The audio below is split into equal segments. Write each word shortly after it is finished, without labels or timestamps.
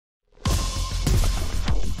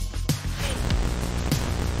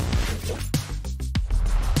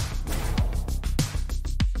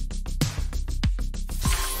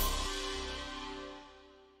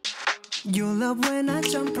love when I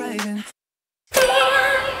jump right in.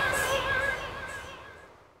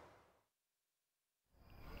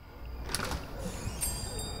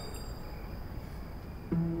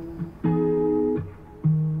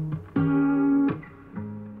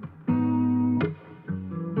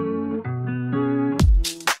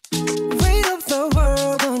 Weight of the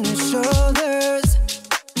world on your shoulders.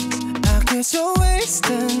 I guess you're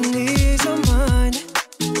wasting, ease your mind.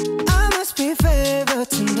 I must be favored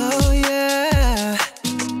to know, yeah.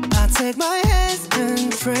 I take my hands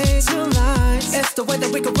and trace your lines. It's the way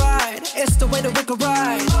that we could ride. It's the way that we could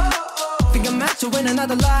ride. Think I'm meant to win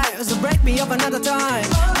another life, so break me up another time.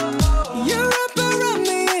 You wrap around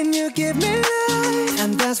me and you give me life,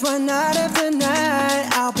 and that's why night after night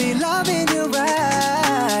I'll be loving you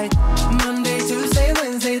right. Monday, Tuesday,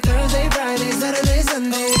 Wednesday, Thursday, Friday, Saturday,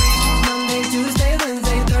 Sunday. Monday, Tuesday,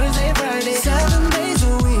 Wednesday, Thursday, Friday, 7 days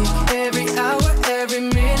a week. Every hour, every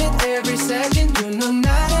minute, every second. You know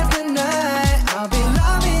night after night I'll be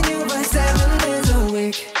loving you right 7 days a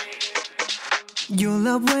week. You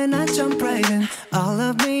love when I jump right in. All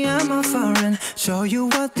of me, I'm a foreign. Show you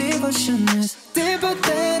what devotion is. Deeper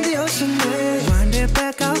than the ocean is. Wind it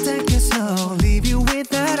back, I'll take it slow. Leave you with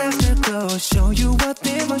that afterglow. Show you what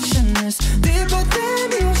devotion is. Deeper than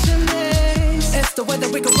the ocean is. It's the way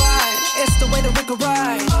that we could ride. It's the way that we could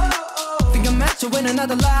ride. Think I'm meant to win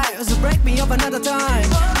another life, so break me up another time.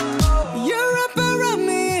 You're up around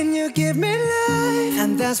me and you give me life,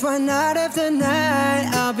 and that's why night after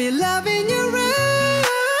night I'll be loving you right.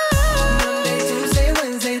 Monday, Tuesday,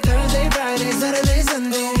 Wednesday, Thursday, Friday, Saturday,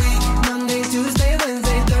 Sunday. Monday, Tuesday,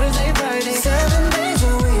 Wednesday, Thursday, Friday, 7 days a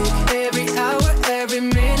week. Every hour, every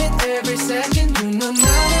minute, every second. You know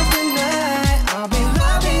night after night I'll be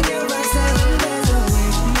loving you right 7 days a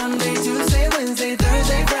week. Monday, Tuesday, Wednesday,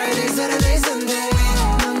 Thursday, Friday, Saturday, Sunday.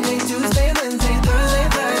 Monday, Tuesday, Wednesday, Thursday,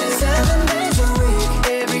 Friday, 7 days a week.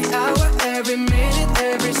 Every hour, every minute,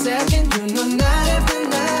 every second. You know night after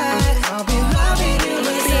night I'll be loving you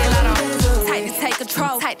right 7 days a week. Tight to take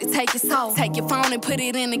control, tight to take your soul. Take your phone and put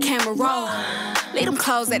it in the camera roll. Leave them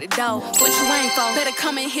clothes at the door. What you ain't for? Better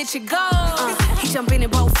come and hit your goal. He jumping in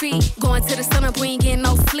both feet. Going to the sun up, we ain't getting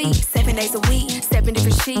no sleep. 7 days a week, 7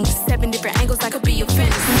 different sheets, 7 different angles. I could be your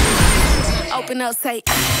fantasy. Open up, say,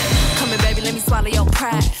 come here, baby, let me swallow your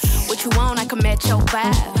pride. What you want, I can match your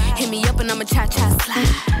vibe. Hit me up and I'ma cha-cha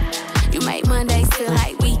slide. You make Mondays feel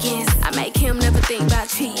like weekends. I make him never think about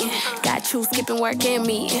cheating. Got you skipping work and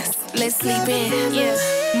meetings. Let's sleep in, yeah.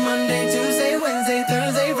 Monday, Tuesday, Wednesday,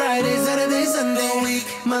 Thursday, Friday, Saturday, Sunday.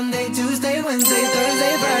 Monday, Tuesday, Wednesday,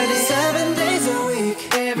 Thursday, Friday, 7 days a week.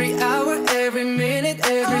 Every